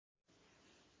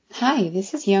Hi,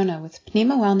 this is Yona with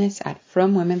Pneuma Wellness at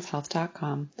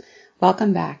FromWomen'sHealth.com.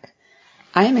 Welcome back.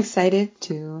 I am excited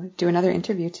to do another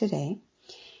interview today.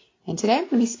 And today I'm going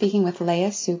to be speaking with Leah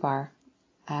Subar,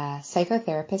 a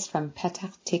psychotherapist from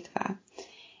Petah Tikva.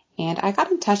 And I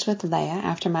got in touch with Leah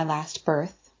after my last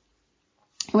birth.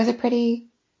 It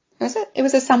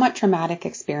was a somewhat traumatic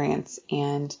experience.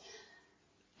 And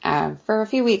for a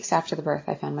few weeks after the birth,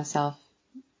 I found myself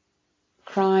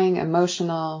crying,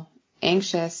 emotional,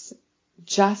 anxious,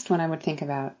 just when I would think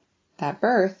about that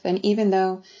birth. And even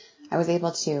though I was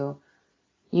able to,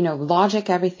 logic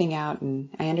everything out and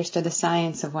I understood the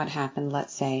science of what happened,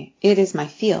 let's say, it is my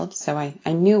field. So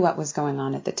I knew what was going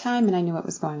on at the time and I knew what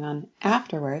was going on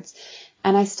afterwards.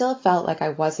 And I still felt like I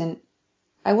wasn't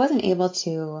able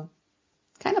to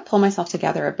kind of pull myself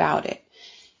together about it.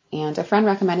 And a friend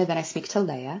recommended that I speak to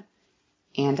Leah.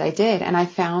 And I did. And I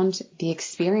found the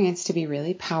experience to be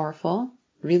really powerful,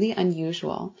 really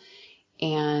unusual.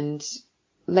 And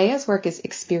Leah's work is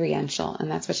experiential, and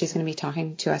that's what she's going to be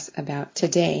talking to us about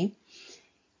today.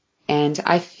 And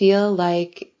I feel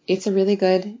like it's a really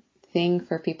good thing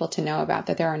for people to know about,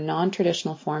 that there are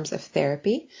non-traditional forms of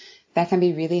therapy that can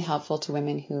be really helpful to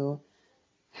women who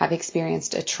have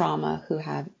experienced a trauma, who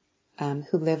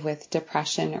live with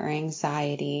depression or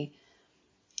anxiety,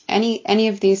 any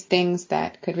of these things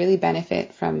that could really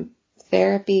benefit from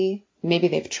therapy. Maybe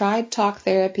they've tried talk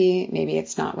therapy. Maybe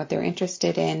it's not what they're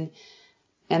interested in.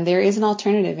 And there is an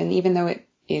alternative. And even though it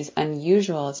is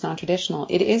unusual, it's non-traditional,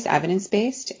 it is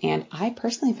evidence-based. And I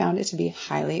personally found it to be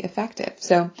highly effective.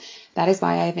 So that is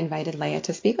why I've invited Leah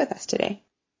to speak with us today.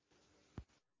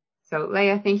 So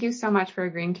Leah, thank you so much for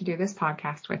agreeing to do this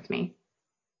podcast with me.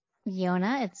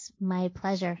 Yona, it's my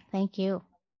pleasure. Thank you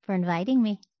for inviting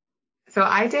me. So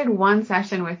I did one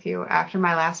session with you after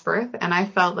my last birth, and I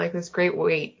felt like this great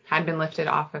weight had been lifted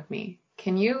off of me.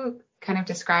 Can you kind of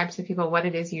describe to people what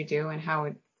it is you do and how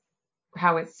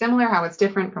it's similar, how it's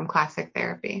different from classic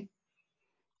therapy?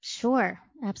 Sure,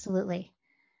 absolutely.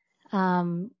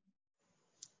 My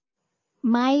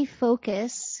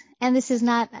focus, and this is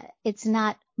not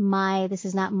my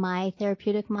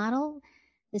therapeutic model.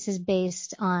 This is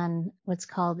based on what's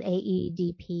called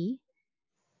AEDP.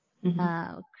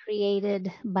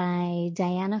 Created by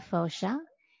Diana Fosha.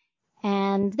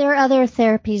 And there are other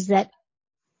therapies that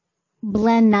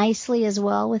blend nicely as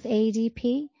well with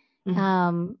AEDP.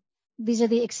 These are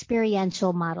the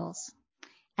experiential models,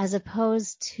 as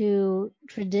opposed to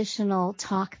traditional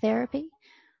talk therapy,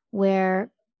 where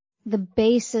the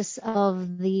basis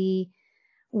of the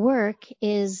work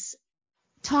is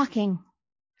talking,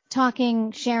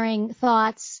 sharing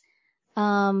thoughts,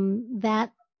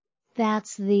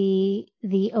 that's the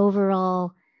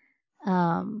overall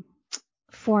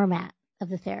format of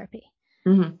the therapy.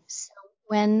 So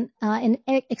when in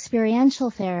experiential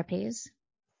therapies,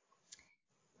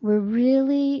 we're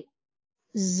really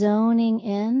zoning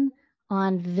in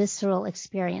on visceral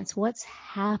experience. What's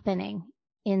happening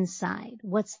inside?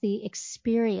 What's the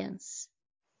experience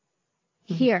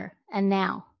here and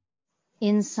now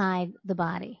inside the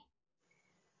body?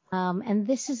 And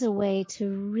this is a way to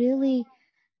really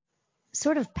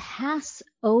sort of pass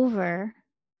over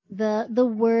the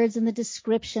words and the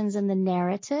descriptions and the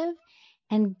narrative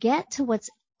and get to what's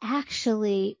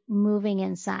actually moving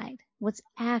inside, what's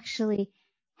actually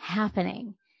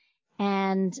happening,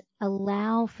 and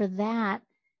allow for that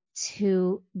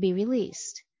to be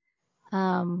released.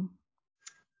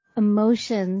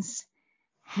 Emotions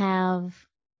have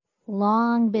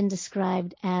long been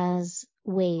described as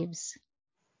waves.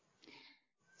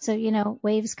 So,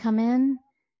 waves come in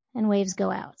and waves go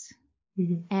out.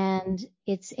 And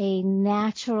it's a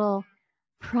natural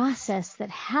process that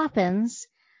happens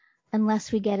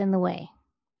unless we get in the way,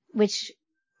 which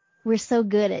we're so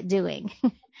good at doing.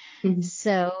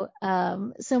 So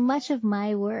much of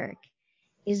my work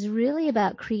is really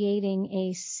about creating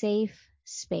a safe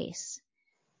space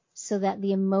so that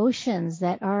the emotions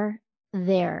that are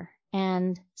there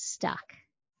and stuck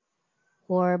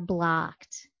or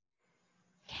blocked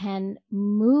can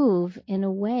move in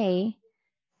a way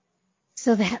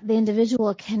so that the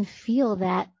individual can feel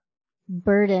that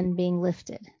burden being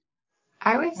lifted.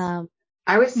 I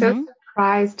was so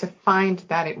surprised to find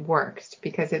that it works,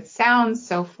 because it sounds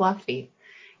so fluffy.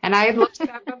 And I had looked it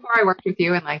up before I worked with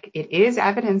you, and it is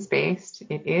evidence-based,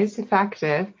 it is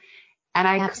effective. And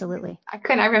Absolutely.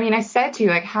 I said to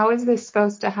you, how is this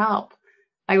supposed to help?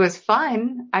 It was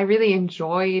fun. I really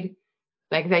enjoyed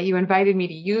that you invited me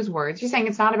to use words. You're saying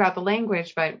it's not about the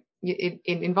language, but it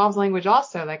involves language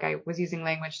also. I was using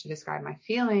language to describe my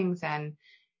feelings and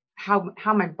how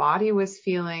my body was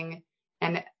feeling.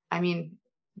 And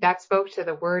that spoke to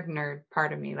the word nerd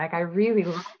part of me. Like, I really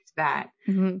liked that,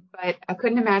 Mm-hmm. but I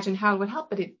couldn't imagine how it would help,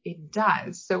 but it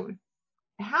does. So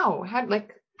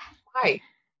why?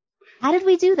 How did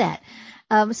we do that?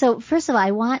 So first of all,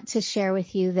 I want to share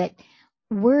with you that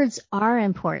words are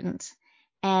important,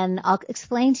 and I'll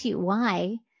explain to you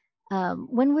why.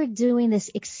 When we're doing this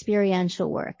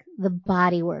experiential work, the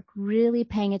body work, really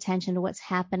paying attention to what's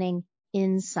happening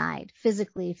inside,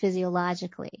 physically,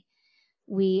 physiologically,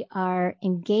 we are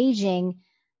engaging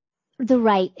the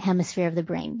right hemisphere of the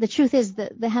brain. The truth is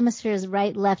that the hemisphere is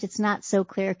right, left. It's not so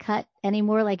clear cut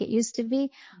anymore like it used to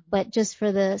be, but just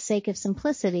for the sake of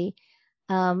simplicity,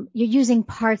 you're using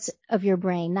parts of your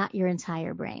brain, not your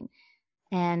entire brain.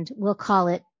 And we'll call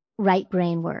it right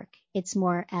brain work. It's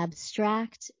more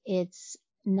abstract. It's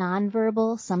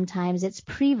nonverbal. Sometimes it's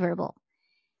preverbal.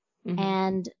 Mm-hmm.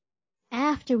 And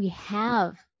after we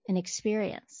have an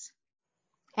experience,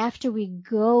 after we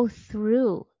go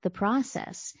through the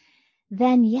process,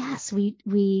 then yes,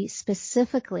 we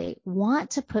specifically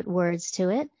want to put words to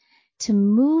it to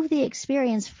move the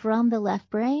experience from the left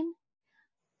brain,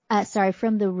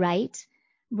 from the right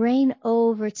brain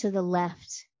over to the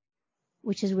left,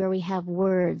 which is where we have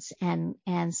words and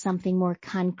something more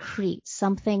concrete,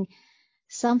 something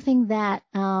that,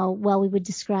 we would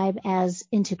describe as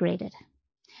integrated.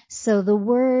 So the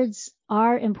words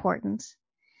are important,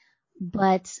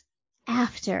 but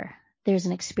after there's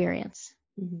an experience.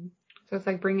 Mm-hmm. So it's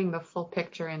like bringing the full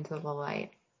picture into the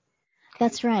light.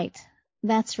 That's right.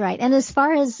 That's right. And as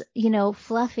far as,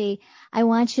 fluffy, I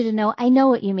want you to know, I know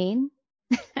what you mean.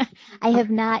 I have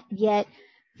not yet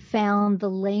found the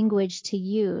language to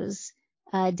use.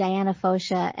 Diana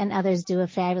Fosha and others do a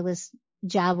fabulous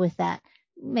job with that.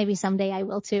 Maybe someday I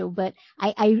will too, but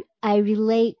I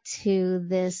relate to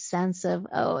this sense of,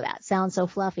 oh, that sounds so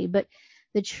fluffy. But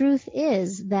the truth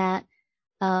is that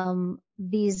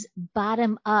these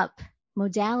bottom-up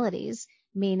modalities,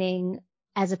 meaning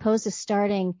as opposed to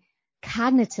starting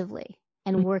cognitively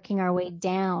and working our way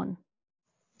down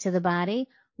to the body,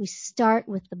 we start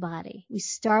with the body. We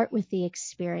start with the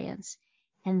experience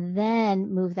and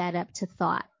then move that up to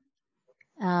thought.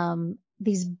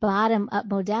 These bottom-up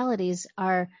modalities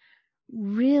are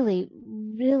really,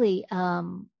 really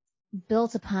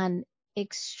built upon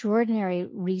extraordinary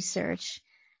research.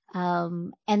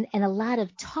 And a lot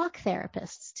of talk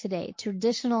therapists today,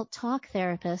 traditional talk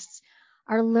therapists,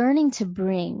 are learning to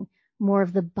bring more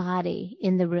of the body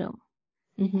in the room,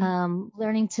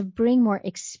 learning to bring more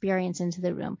experience into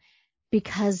the room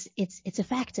because it's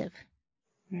effective.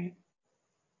 Right.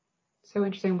 So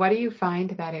interesting. What do you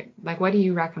find what do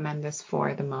you recommend this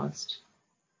for the most?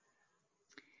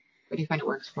 What do you find it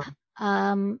works for?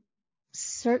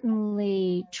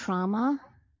 Certainly trauma,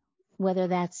 whether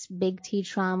that's big T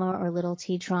trauma or little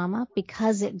t trauma,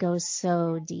 because it goes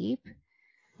so deep.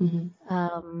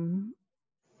 Mm-hmm.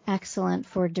 Excellent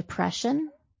for depression,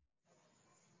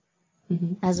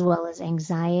 as well as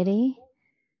anxiety.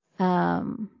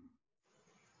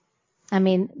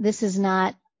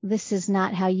 This is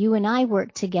not how you and I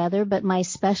work together, but my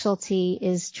specialty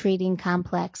is treating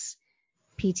complex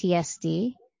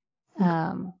PTSD.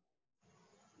 So,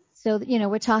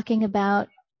 we're talking about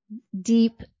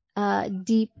deep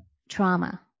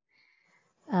trauma.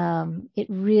 It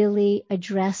really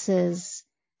addresses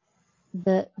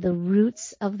the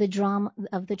roots of the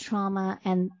trauma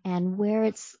and where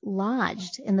it's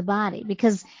lodged in the body.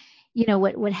 Because,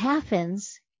 what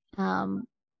happens,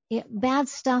 bad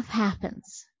stuff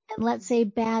happens. And let's say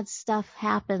bad stuff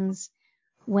happens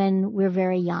when we're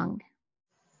very young.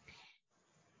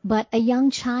 But a young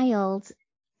child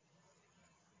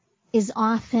is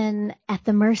often at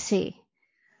the mercy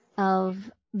of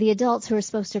the adults who are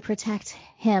supposed to protect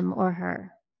him or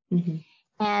her. Mm-hmm.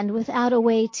 And without a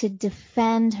way to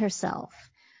defend herself,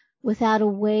 without a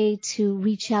way to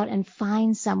reach out and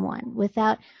find someone,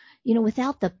 without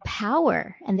the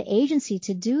power and the agency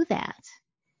to do that,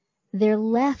 they're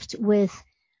left with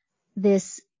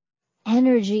this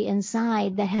energy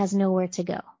inside that has nowhere to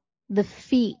go. The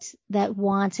feet that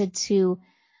wanted to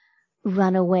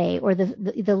run away, or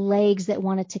the legs that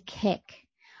wanted to kick,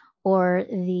 or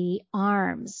the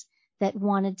arms that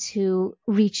wanted to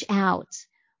reach out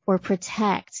or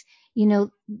protect.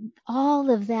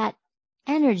 All of that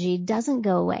energy doesn't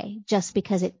go away just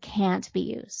because it can't be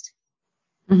used.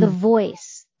 Mm-hmm.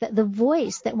 The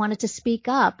voice that wanted to speak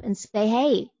up and say,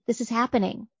 hey, this is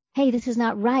happening. Hey, this is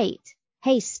not right.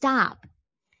 Hey, stop.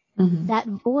 Mm-hmm. That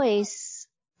voice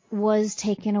was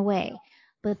taken away.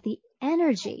 But the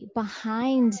energy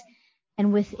behind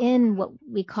and within what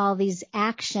we call these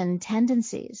action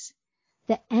tendencies,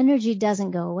 the energy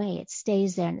doesn't go away. It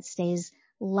stays there and it stays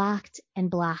locked and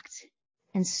blocked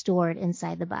and stored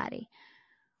inside the body,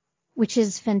 which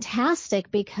is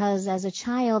fantastic because as a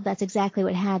child, that's exactly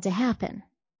what had to happen.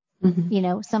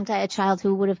 A child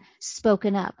who would have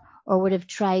spoken up or would have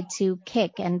tried to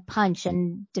kick and punch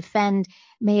and defend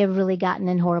may have really gotten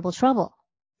in horrible trouble.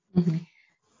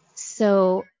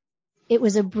 So it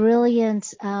was a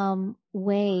brilliant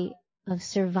way of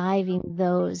surviving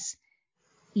those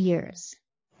years.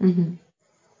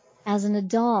 As an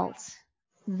adult,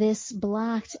 this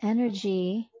blocked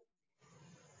energy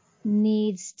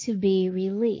needs to be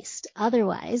released.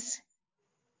 Otherwise,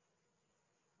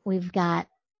 we've got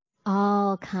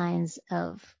all kinds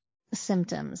of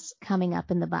symptoms coming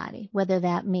up in the body, whether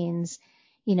that means,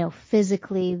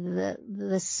 physically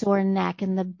the sore neck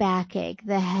and the backache,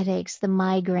 the headaches, the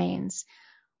migraines,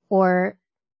 or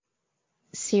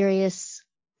serious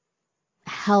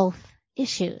health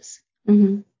issues.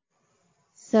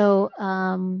 So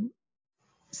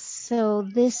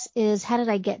this is, how did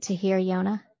I get to here,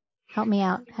 Yona? Help me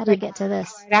out. How did I get to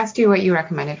this? I asked you what you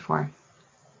recommended for.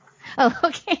 Oh,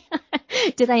 okay.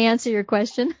 Did I answer your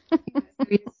question?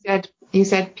 You said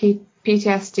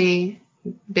PTSD,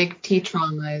 big T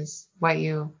trauma is what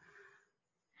you.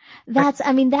 That's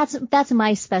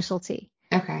my specialty.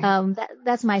 Okay.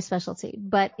 That's my specialty,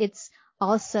 but it's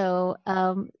also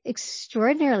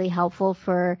extraordinarily helpful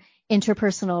for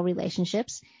interpersonal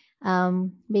relationships,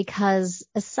 because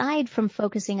aside from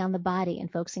focusing on the body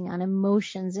and focusing on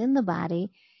emotions in the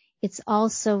body, it's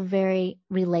also very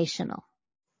relational.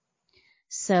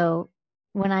 So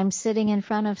when I'm sitting in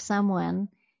front of someone,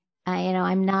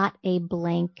 I'm not a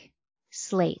blank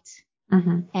slate,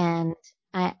 and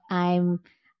I'm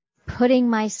putting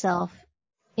myself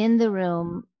in the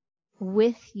room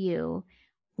with you,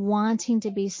 wanting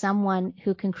to be someone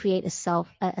who can create a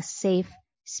safe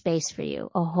space for you,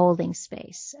 a holding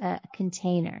space, a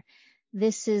container.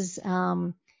 This is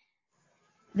a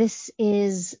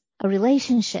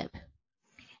relationship.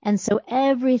 And so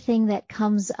everything that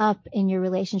comes up in your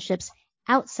relationships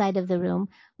outside of the room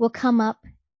will come up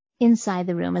inside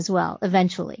the room as well,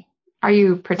 eventually. Are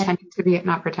you pretending to be,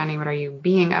 not pretending, but are you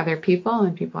being other people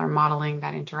and people are modeling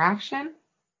that interaction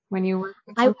when you work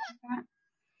with something like that?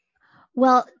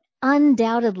 Well,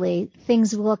 undoubtedly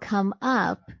things will come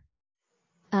up.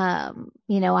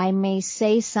 I may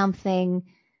say something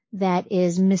that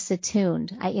is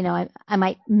misattuned. I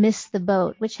might miss the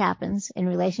boat, which happens in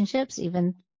relationships,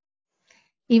 even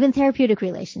therapeutic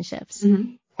relationships.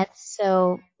 And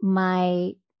so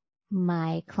my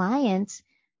client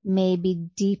may be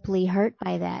deeply hurt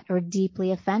by that, or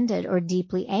deeply offended, or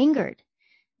deeply angered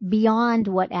beyond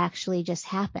what actually just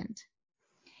happened.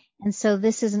 And so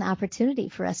this is an opportunity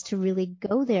for us to really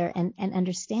go there and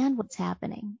understand what's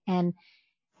happening and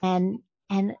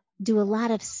do a lot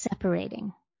of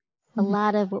separating, a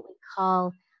lot of what we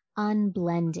call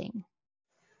unblending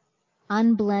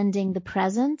the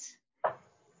present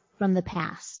from the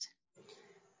past,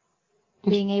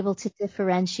 being able to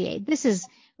differentiate. This is,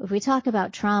 if we talk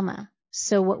about trauma,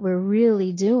 so what we're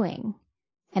really doing,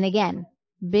 and again,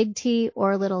 big T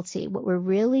or little t, what we're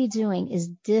really doing is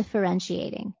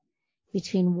differentiating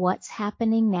between what's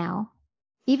happening now,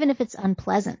 even if it's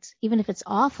unpleasant, even if it's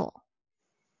awful,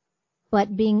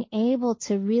 but being able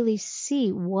to really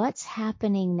see what's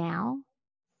happening now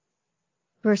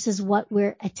versus what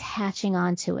we're attaching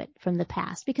onto it from the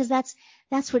past, because that's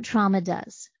what trauma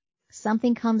does.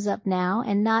 Something comes up now,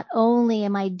 and not only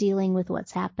am I dealing with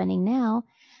what's happening now,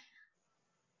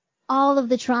 all of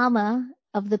the trauma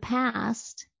of the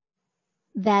past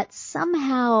that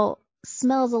somehow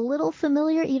smells a little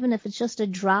familiar, even if it's just a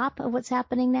drop of what's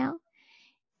happening now,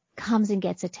 comes and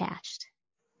gets attached.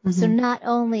 So not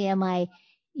only am I,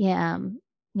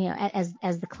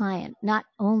 as the client, not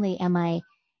only am I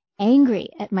angry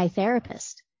at my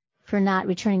therapist for not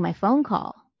returning my phone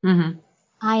call,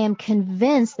 I am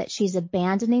convinced that she's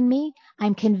abandoning me.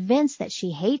 I'm convinced that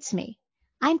she hates me.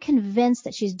 I'm convinced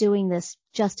that she's doing this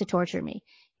just to torture me.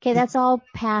 Okay, that's all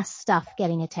past stuff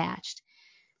getting attached.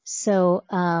 So,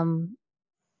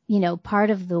 part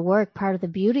of the work, part of the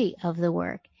beauty of the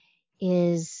work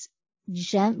is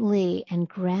gently and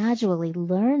gradually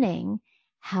learning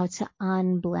how to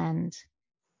unblend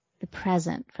the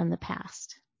present from the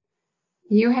past.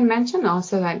 You had mentioned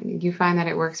also that you find that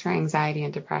it works for anxiety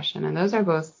and depression, and those are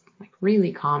both like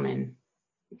really common.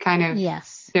 Kind of.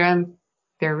 Yes. They're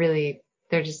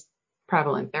just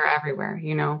prevalent. They're everywhere,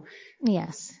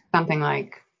 Yes. Something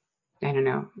like, I don't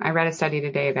know. I read a study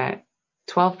today that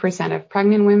 12% of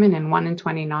pregnant women and 1 in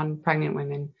 20 non-pregnant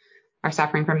women are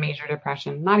suffering from major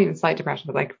depression. Not even slight depression,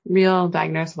 but like real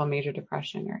diagnosable major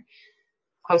depression.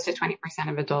 close to 20%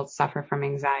 of adults suffer from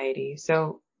anxiety.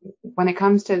 So when it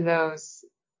comes to those,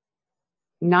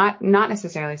 not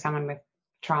necessarily someone with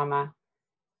trauma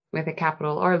with a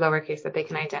capital or lowercase that they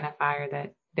can identify or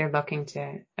that they're looking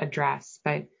to address,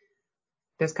 but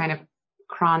this kind of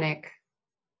chronic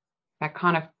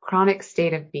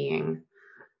state of being,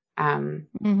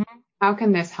 how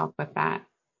can this help with that?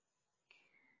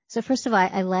 So first of all,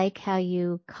 I like how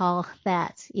you call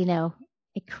that,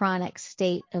 a chronic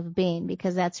state of being,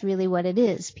 because that's really what it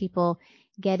is. People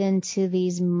get into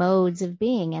these modes of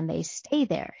being and they stay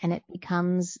there and it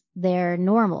becomes their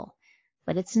normal,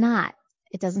 but it's not.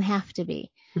 It doesn't have to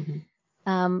be.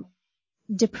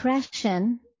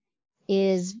 Depression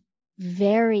is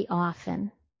very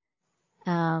often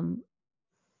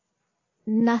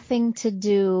nothing to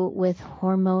do with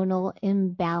hormonal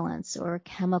imbalance or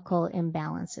chemical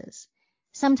imbalances.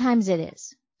 Sometimes it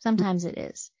is.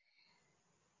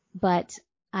 But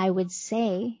I would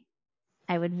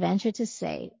venture to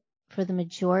say, for the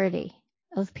majority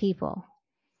of people,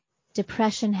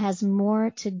 depression has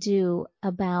more to do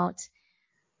about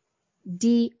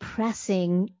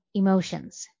depressing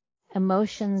emotions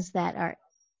that are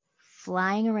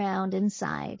flying around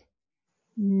inside,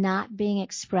 not being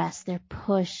expressed. They're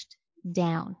pushed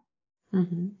down.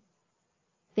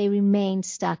 They remain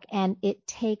stuck, and it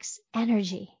takes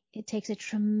energy. It takes a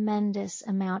tremendous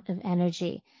amount of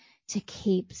energy to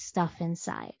keep stuff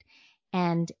inside.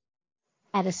 And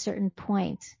at a certain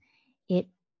point, it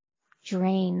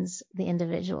drains the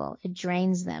individual. It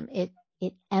drains them. It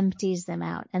empties them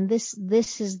out. And this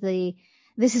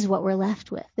is what we're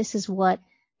left with. This is what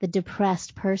the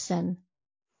depressed person,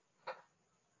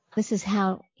 this is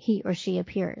how he or she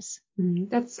appears.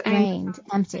 That's drained,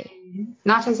 empty.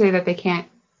 Not to say that they can't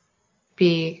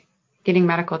be getting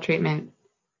medical treatment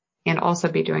and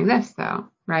also be doing this, though,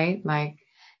 right?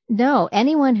 No,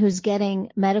 anyone who's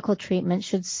getting medical treatment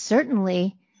should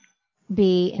certainly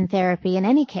be in therapy in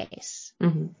any case.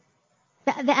 And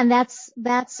that's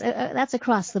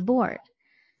across the board.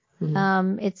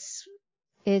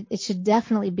 It should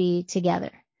definitely be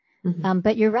together.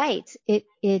 But you're right.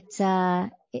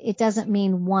 It doesn't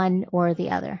mean one or the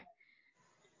other.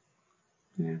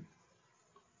 Yeah.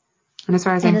 And as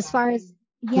far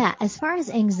as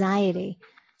anxiety,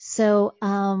 so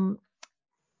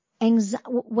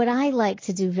what I like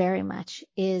to do very much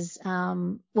is,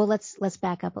 let's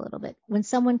back up a little bit. When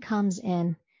someone comes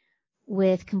in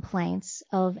with complaints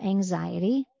of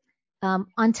anxiety,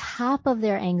 on top of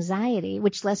their anxiety,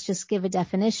 which let's just give a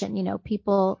definition,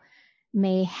 people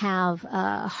may have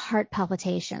heart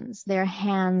palpitations. Their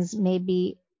hands may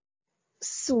be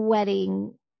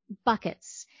sweating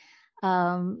buckets.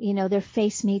 Their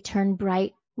face may turn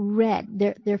bright red.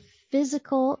 Their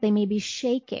physical, they may be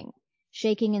shaking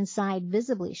inside,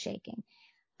 visibly shaking.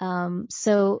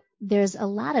 So there's a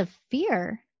lot of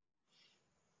fear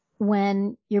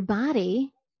when your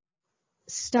body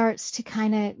starts to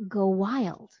kind of go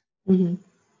wild.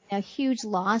 A huge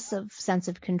loss of sense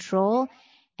of control.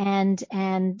 And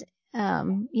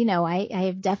I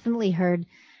have definitely heard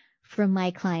from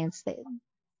my clients that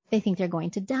they think they're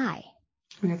going to die.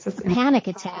 A panic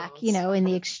attack, in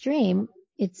the extreme,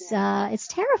 it's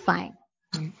terrifying.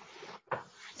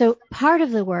 So part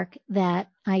of the work that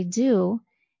I do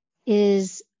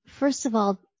is, first of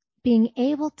all, being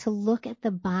able to look at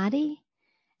the body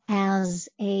as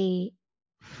a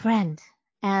friend,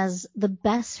 as the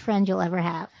best friend you'll ever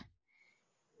have,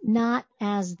 not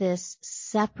as this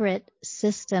separate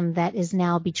system that is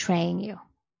now betraying you.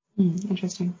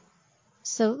 Interesting.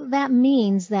 So that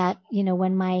means that,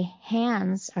 when my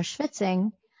hands are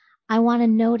schwitzing, I want to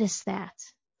notice that.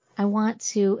 I want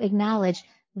to acknowledge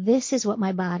this is what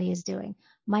my body is doing.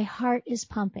 My heart is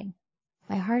pumping.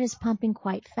 My heart is pumping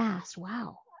quite fast.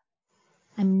 Wow.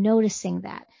 I'm noticing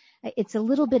that. It's a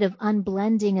little bit of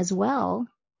unblending as well,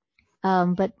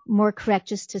 but more correct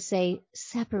just to say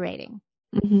separating.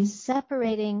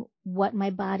 Separating what my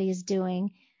body is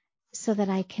doing so that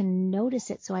I can notice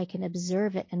it, so I can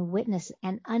observe it and witness it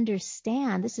and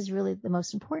understand. This is really the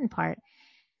most important part.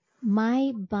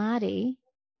 My body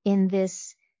in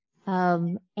this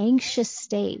anxious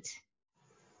state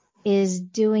is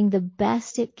doing the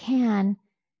best it can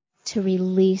to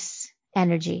release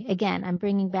energy. Again, I'm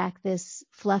bringing back this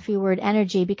fluffy word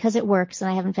energy because it works, and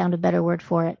I haven't found a better word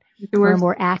for it. Or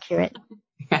more accurate.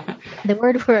 The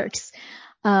word works.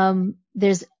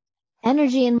 There's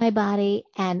energy in my body,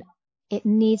 and it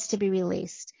needs to be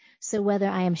released. So whether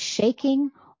I am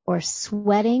shaking or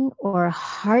sweating or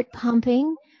heart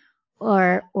pumping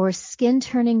or skin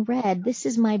turning red, this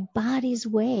is my body's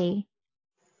way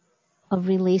of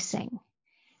releasing.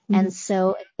 And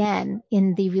so again,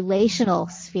 in the relational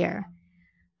sphere,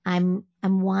 I'm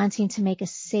wanting to make a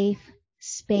safe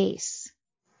space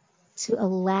to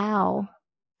allow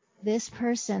this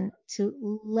person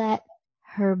to let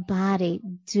her body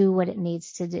do what it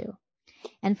needs to do.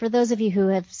 And for those of you who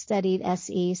have studied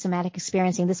SE, somatic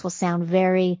experiencing, this will sound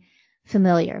very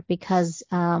familiar because,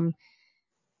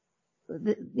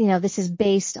 this is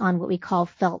based on what we call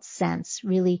felt sense,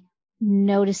 really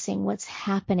noticing what's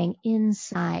happening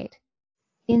inside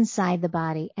the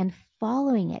body and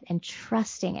following it and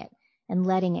trusting it and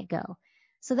letting it go.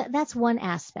 So that's one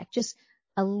aspect, just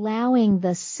allowing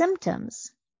the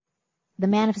symptoms, the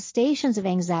manifestations of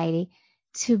anxiety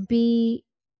to be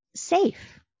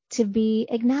safe, to be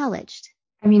acknowledged.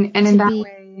 I mean, and in that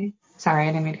way, sorry,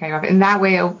 I didn't mean to cut you off. In that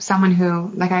way, someone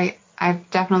who, like, I've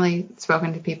definitely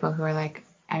spoken to people who are like,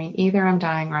 I mean, either I'm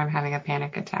dying or I'm having a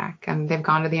panic attack, and they've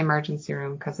gone to the emergency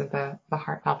room because of the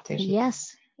heart palpitation.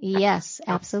 Yes,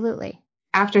 absolutely.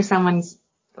 After someone's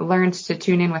learned to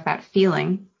tune in with that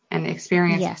feeling and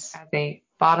experience it as a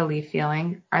bodily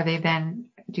feeling, are they then,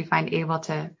 do you find, able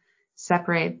to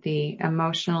separate the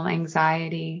emotional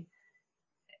anxiety,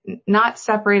 not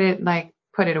separate it, like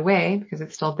put it away because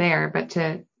it's still there, but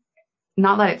to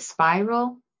not let it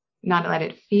spiral, not let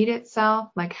it feed itself?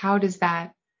 Like, how does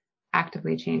that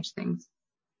actively change things?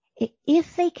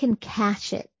 If they can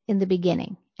catch it in the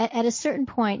beginning, at a certain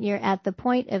point, you're at the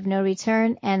point of no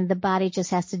return and the body just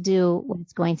has to do what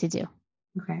it's going to do.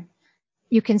 Okay.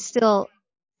 You can still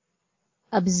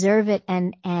observe it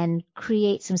and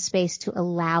create some space to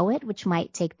allow it, which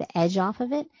might take the edge off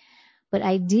of it. But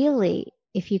ideally,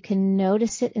 if you can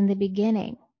notice it in the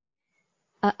beginning,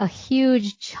 a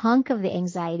huge chunk of the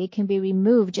anxiety can be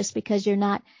removed just because you're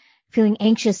not feeling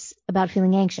anxious about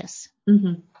feeling anxious.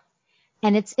 Mm-hmm.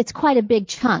 And it's quite a big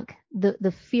chunk,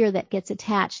 the fear that gets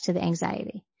attached to the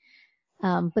anxiety.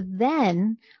 But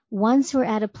then once we're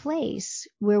at a place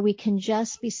where we can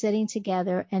just be sitting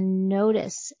together and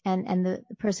notice, and the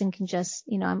person can just,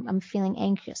 I'm feeling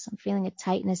anxious. I'm feeling a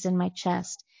tightness in my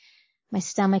chest. My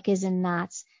stomach is in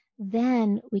knots.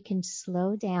 Then we can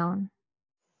slow down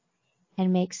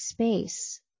and make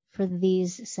space for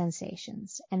these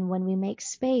sensations. And when we make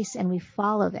space and we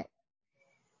follow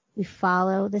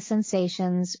the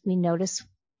sensations, we notice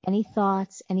any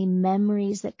thoughts, any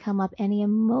memories that come up, any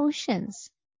emotions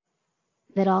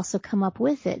that also come up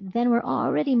with it, then we're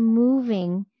already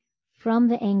moving from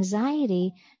the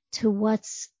anxiety to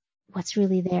what's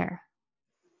really there,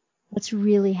 what's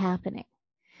really happening.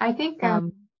 I think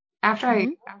after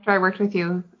I worked with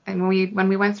you, and when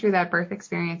we went through that birth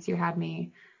experience, you had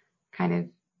me kind of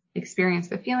experience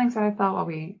the feelings that I felt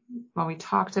while we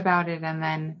talked about it, and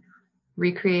then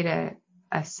recreate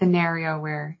a scenario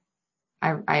where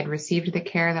I had received the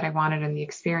care that I wanted and the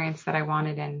experience that I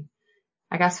wanted, and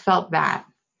I guess felt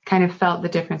the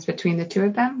difference between the two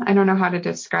of them. I don't know how to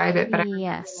describe it, but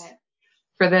yes.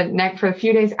 For a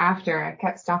few days after, I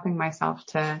kept stopping myself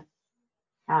to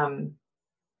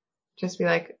just be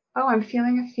like, oh, I'm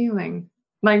feeling a feeling.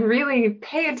 Like, really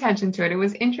pay attention to it. It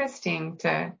was interesting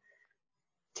to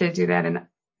do that. And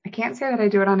I can't say that I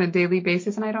do it on a daily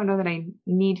basis, and I don't know that I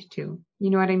need to. You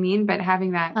know what I mean? But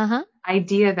having that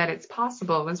idea that it's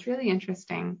possible was really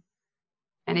interesting.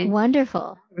 And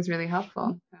wonderful. It was really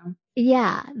helpful. So.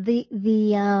 Yeah.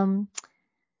 The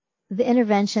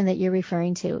intervention that you're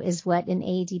referring to is what in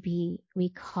AEDP we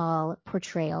call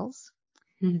portrayals.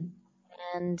 Mm-hmm.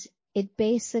 And it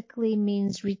basically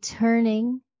means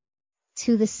returning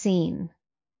to the scene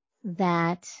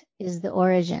that is the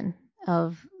origin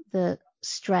of the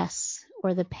stress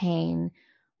or the pain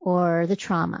or the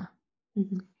trauma.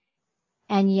 Mm-hmm.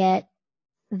 And yet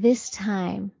this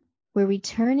time we're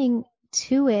returning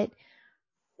to it,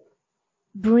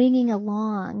 bringing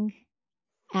along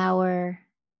our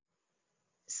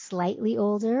slightly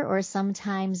older or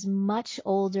sometimes much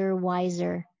older,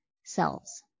 wiser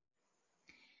selves.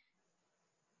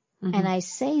 Mm-hmm. And I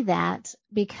say that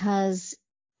because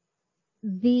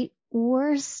the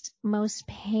worst, most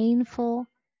painful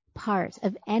part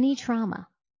of any trauma,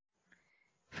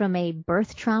 from a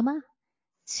birth trauma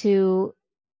to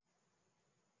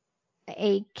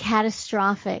a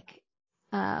catastrophic,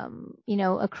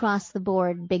 across the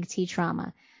board, big T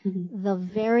trauma, mm-hmm. the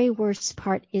very worst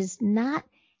part is not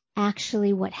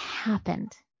actually what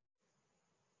happened.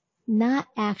 Not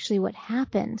actually what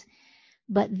happened,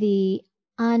 but the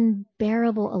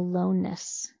unbearable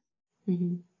aloneness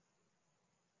mm-hmm.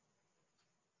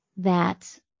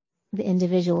 that the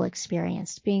individual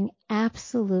experienced, being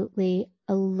absolutely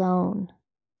alone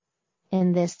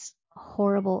in this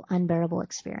horrible, unbearable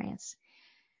experience.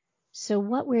 So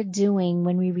what we're doing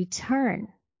when we return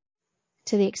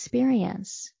to the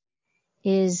experience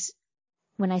is,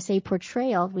 when I say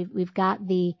portrayal, we've got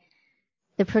the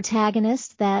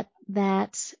protagonist, that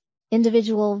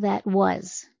individual that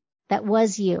was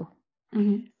you.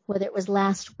 Mm-hmm. Whether it was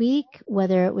last week,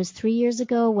 whether it was 3 years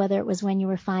ago, whether it was when you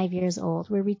were 5 years old,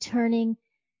 we're returning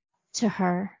to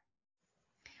her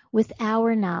with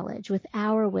our knowledge, with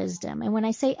our wisdom. And when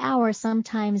I say our,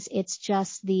 sometimes it's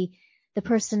just the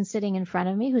person sitting in front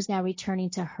of me who's now returning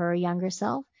to her younger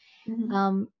self.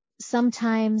 Mm-hmm.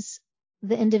 Sometimes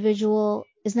the individual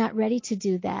is not ready to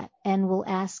do that and will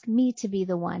ask me to be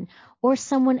the one, or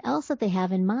someone else that they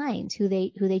have in mind who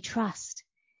they trust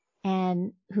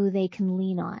and who they can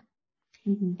lean on.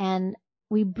 Mm-hmm. And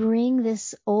we bring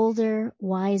this older,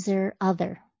 wiser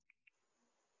other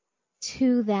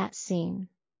to that scene.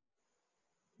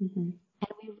 Mm-hmm.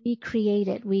 And we recreate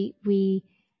it. We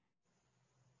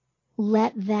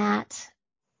let that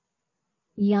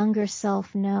younger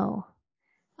self know,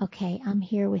 okay, I'm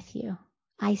here with you.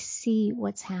 I see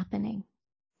what's happening.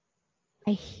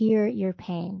 I hear your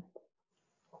pain.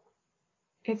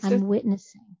 I'm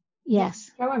witnessing. Yes.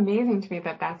 It's so amazing to me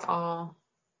that that's all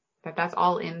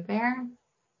in there,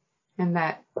 and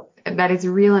that is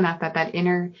real enough, that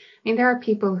inner, there are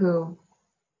people who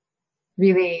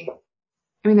really,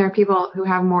 there are people who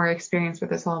have more experience with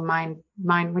this whole mind,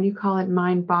 what do you call it?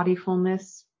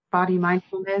 Body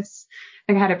mindfulness.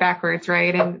 I think I had it backwards,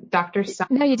 right? And Dr.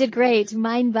 No, you did great.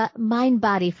 Mind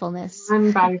bodyfulness.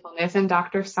 Mind bodyfulness. And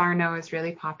Dr. Sarno is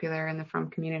really popular in the Frum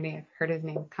community. I've heard his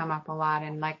name come up a lot.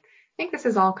 And I think this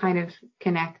is all kind of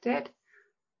connected,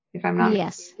 if I'm not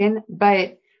mistaken.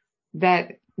 But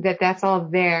that's all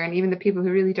there. And even the people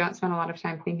who really don't spend a lot of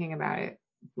time thinking about it,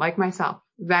 like myself,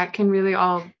 that can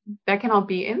all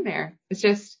be in there. I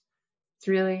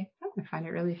find it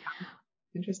really fun.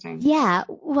 Interesting. Yeah.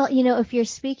 Well, if you're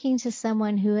speaking to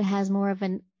someone who has more of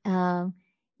an, an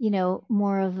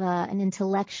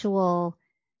intellectual,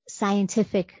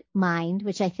 scientific mind,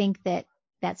 which I think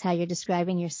that's how you're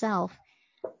describing yourself.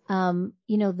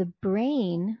 The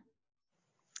brain,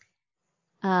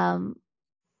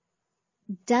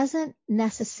 doesn't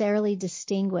necessarily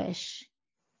distinguish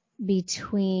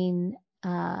between,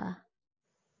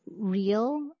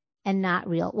 real and not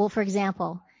real. Well, for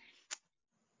example,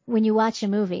 when you watch a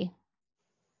movie,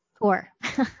 or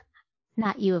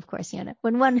not you, of course,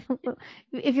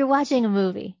 if you're watching a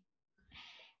movie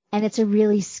and it's a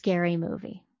really scary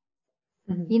movie,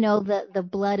 mm-hmm. The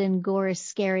blood and gore,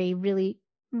 scary, really,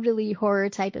 really horror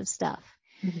type of stuff.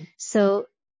 Mm-hmm. So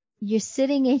you're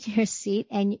sitting in your seat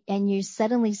and you're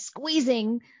suddenly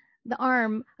squeezing the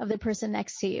arm of the person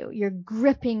next to you. You're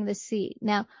gripping the seat.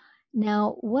 Now,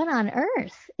 what on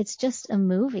earth? It's just a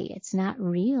movie. It's not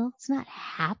real. It's not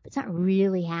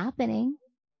really happening.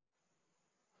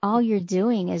 All you're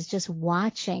doing is just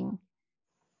watching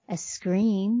a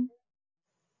screen.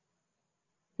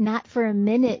 Not for a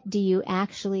minute do you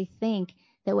actually think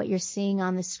that what you're seeing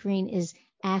on the screen is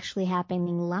actually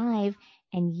happening live,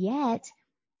 and yet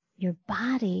your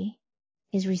body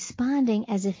is responding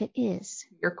as if it is.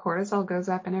 Your cortisol goes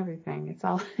up and everything. It's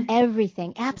all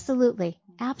everything. Absolutely.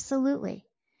 Absolutely.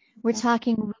 We're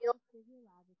talking real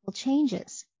physiological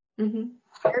changes. Mm-hmm.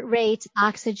 Heart rate,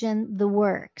 oxygen, the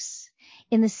works.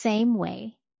 In the same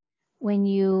way, when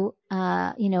you,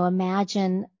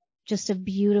 imagine just a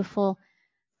beautiful,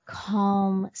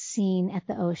 calm scene at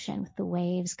the ocean with the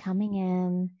waves coming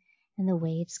in and the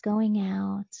waves going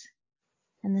out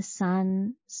and the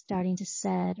sun starting to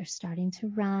set or starting to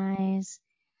rise.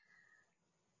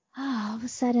 All of a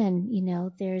sudden,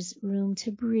 there's room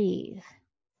to breathe.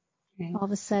 Okay. All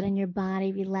of a sudden your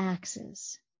body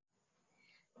relaxes.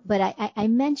 But I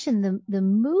mentioned the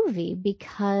movie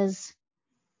because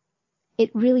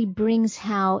it really brings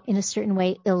how, in a certain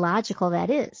way, illogical that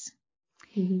is.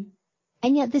 Mm-hmm.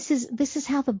 And yet this is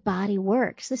how the body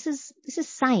works. This is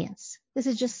science. This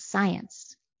is just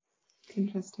science.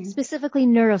 Interesting. Specifically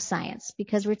neuroscience,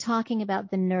 because we're talking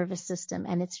about the nervous system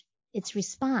and its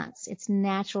response, its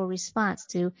natural response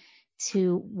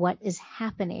to what is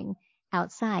happening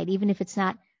outside, even if it's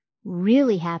not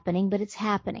really happening, but it's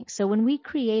happening. So when we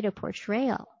create a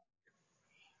portrayal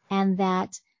and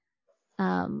that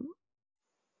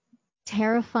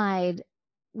terrified,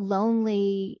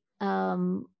 lonely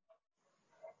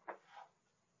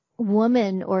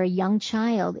woman or a young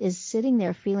child is sitting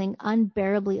there feeling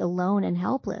unbearably alone and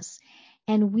helpless,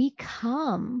 and we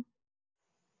come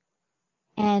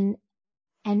and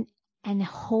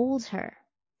hold her,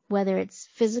 whether it's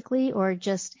physically or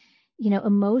just,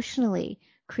 emotionally,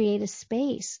 create a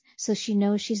space so she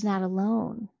knows she's not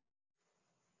alone.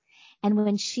 And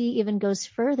when she even goes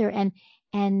further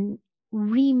and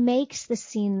remakes the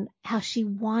scene how she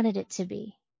wanted it to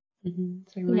be.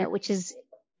 So which is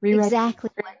rewriting exactly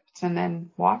the script and then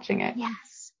watching it.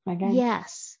 Yes. Again.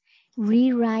 Yes.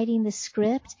 Rewriting the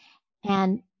script,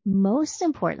 and most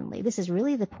importantly, this is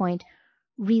really the point,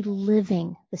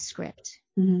 reliving the script.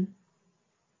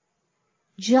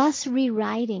 Just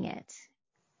rewriting it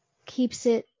keeps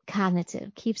it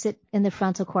cognitive, keeps it in the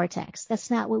frontal cortex.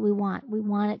 That's not what we want. We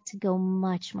want it to go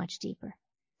much, much deeper.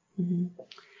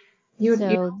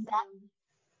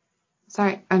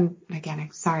 Sorry,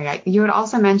 sorry. You had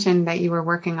also mentioned that you were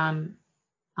working on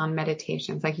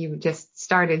meditations, like you just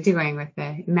started doing with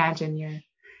the imagine you're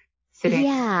sitting.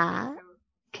 Yeah.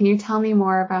 Can you tell me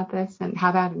more about this and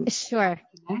how that connects?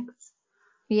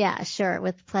 Yeah, sure.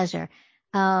 With pleasure.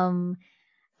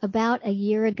 About a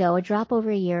year ago, a drop over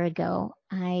a year ago,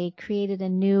 I created a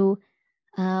new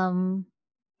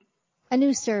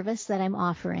service that I'm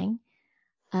offering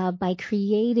by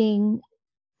creating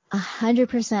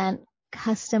 100%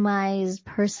 customized,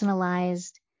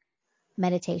 personalized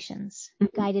meditations,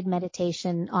 guided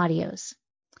meditation audios.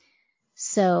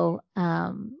 So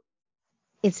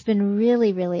it's been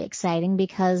really, really exciting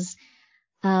because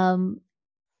I'm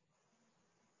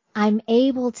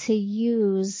able to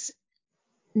use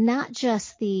not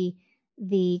just the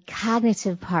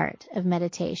cognitive part of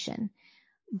meditation,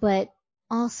 but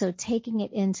also taking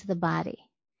it into the body.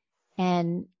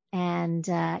 And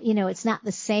it's not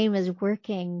the same as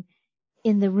working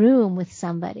in the room with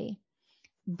somebody,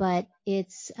 but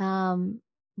there's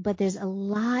a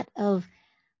lot of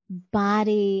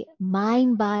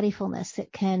mind bodyfulness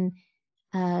that can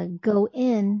go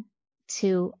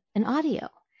into an audio.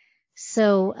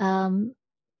 So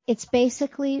it's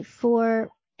basically for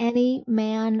any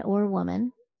man or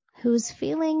woman who's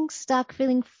feeling stuck,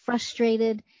 feeling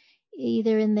frustrated,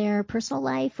 either in their personal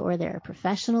life or their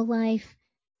professional life.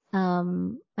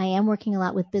 I am working a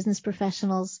lot with business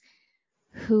professionals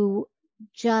who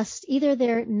just either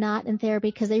they're not in therapy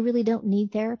because they really don't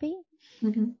need therapy,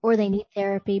 or they need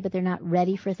therapy but they're not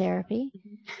ready for therapy,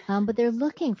 but they're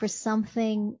looking for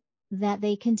something that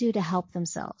they can do to help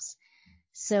themselves.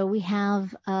 So we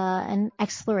have an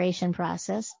exploration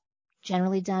process,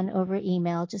 generally done over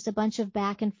email, just a bunch of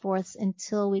back and forths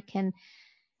until we can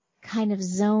kind of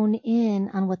zone in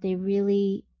on what they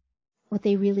really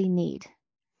need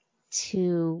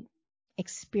to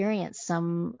experience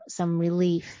some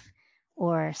relief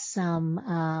or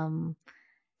some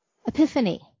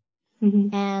epiphany.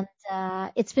 And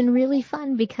it's been really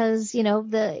fun because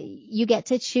you get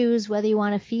to choose whether you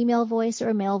want a female voice or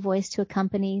a male voice to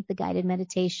accompany the guided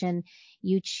meditation.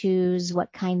 You choose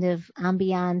what kind of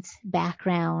ambient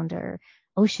background, or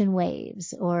ocean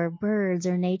waves or birds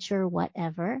or nature,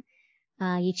 whatever.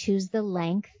 You choose the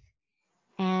length,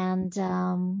 and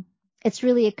it's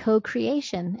really a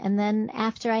co-creation. And then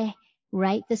after I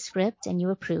write the script and you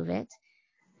approve it,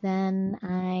 then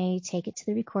I take it to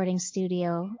the recording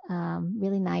studio,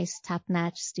 really nice,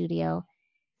 top-notch studio,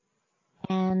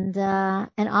 and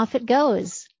off it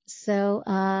goes. So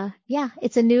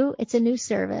it's a new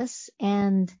service,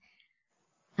 and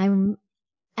I'm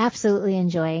absolutely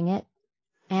enjoying it,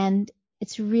 and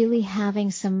it's really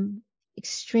having some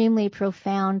extremely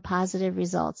profound positive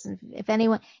results. And if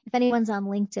anyone's on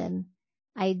LinkedIn,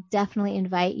 I definitely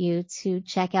invite you to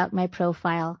check out my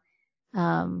profile.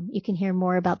 You can hear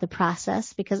more about the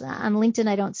process, because on LinkedIn,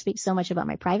 I don't speak so much about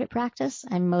my private practice.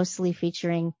 I'm mostly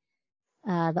featuring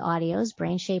the audios,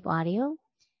 BrainShape Audio.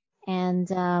 And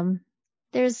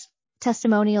there's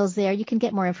testimonials there. You can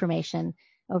get more information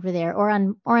over there, or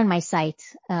on my site,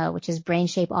 which is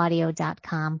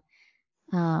brainshapeaudio.com.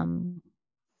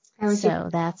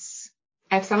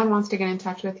 If someone wants to get in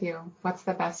touch with you, what's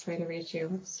the best way to reach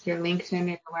you? Is your LinkedIn or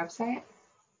your website?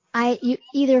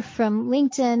 Either from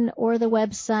LinkedIn or the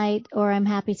website, or I'm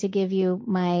happy to give you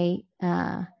my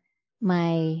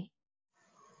my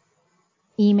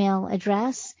email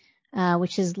address,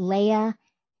 which is Leah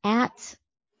at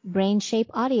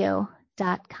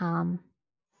brainshapeaudio.com.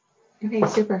 Okay,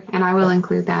 super. And I will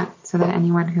include that so that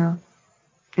anyone who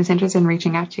is interested in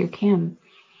reaching out to you can.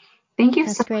 Thank you.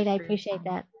 That's great. I appreciate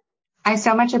that. I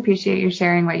so much appreciate you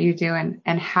sharing what you do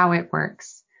and how it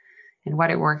works and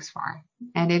what it works for.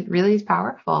 And it really is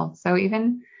powerful. So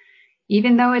even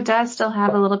though it does still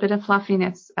have a little bit of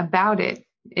fluffiness about it,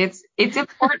 it's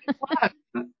important fluff.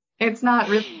 It's not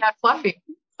really that fluffy.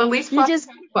 The least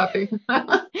fluffy.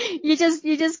 You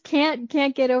just can't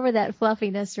get over that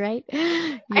fluffiness, right?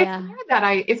 Yeah.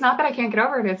 It's not that I can't get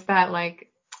over it. It's that,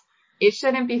 like, it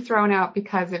shouldn't be thrown out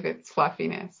because of its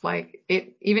fluffiness. Like,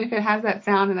 even if it has that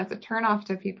sound and that's a turnoff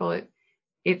to people,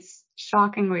 it's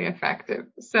shockingly effective.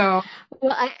 So,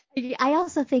 well, I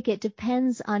also think it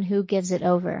depends on who gives it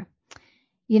over.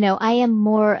 You know, I am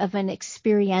more of an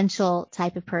experiential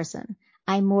type of person.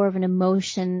 I'm more of an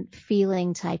emotion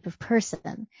feeling type of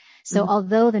person. So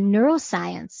although the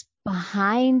neuroscience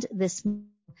behind this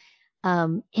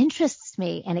interests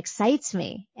me and excites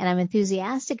me and I'm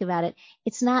enthusiastic about it,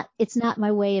 it's not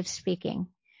my way of speaking.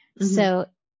 So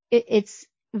it's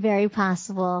very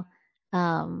possible.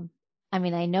 I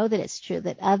mean, I know that it's true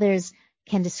that others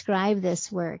can describe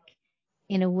this work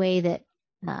in a way that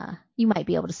you might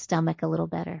be able to stomach a little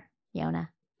better, Yona.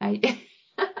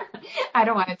 I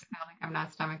don't want it to sound like I'm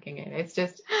not stomaching it. It's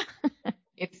just,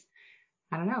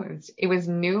 I don't know. It was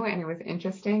new and it was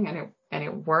interesting and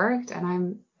it worked. And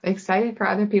I'm excited for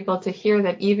other people to hear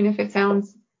that even if it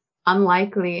sounds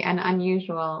unlikely and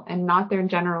unusual and not their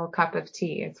general cup of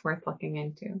tea, it's worth looking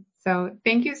into. So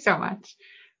thank you so much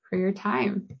for your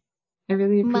time. I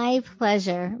really appreciate My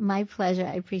pleasure. My pleasure.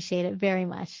 I appreciate it very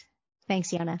much. Thanks,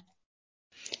 Yona.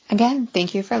 Again,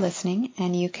 thank you for listening,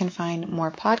 and you can find more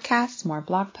podcasts, more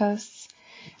blog posts,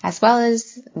 as well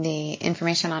as the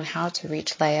information on how to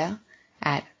reach Leah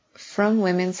at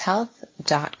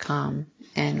fromwomenshealth.com,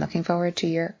 and looking forward to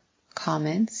your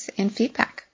comments and feedback.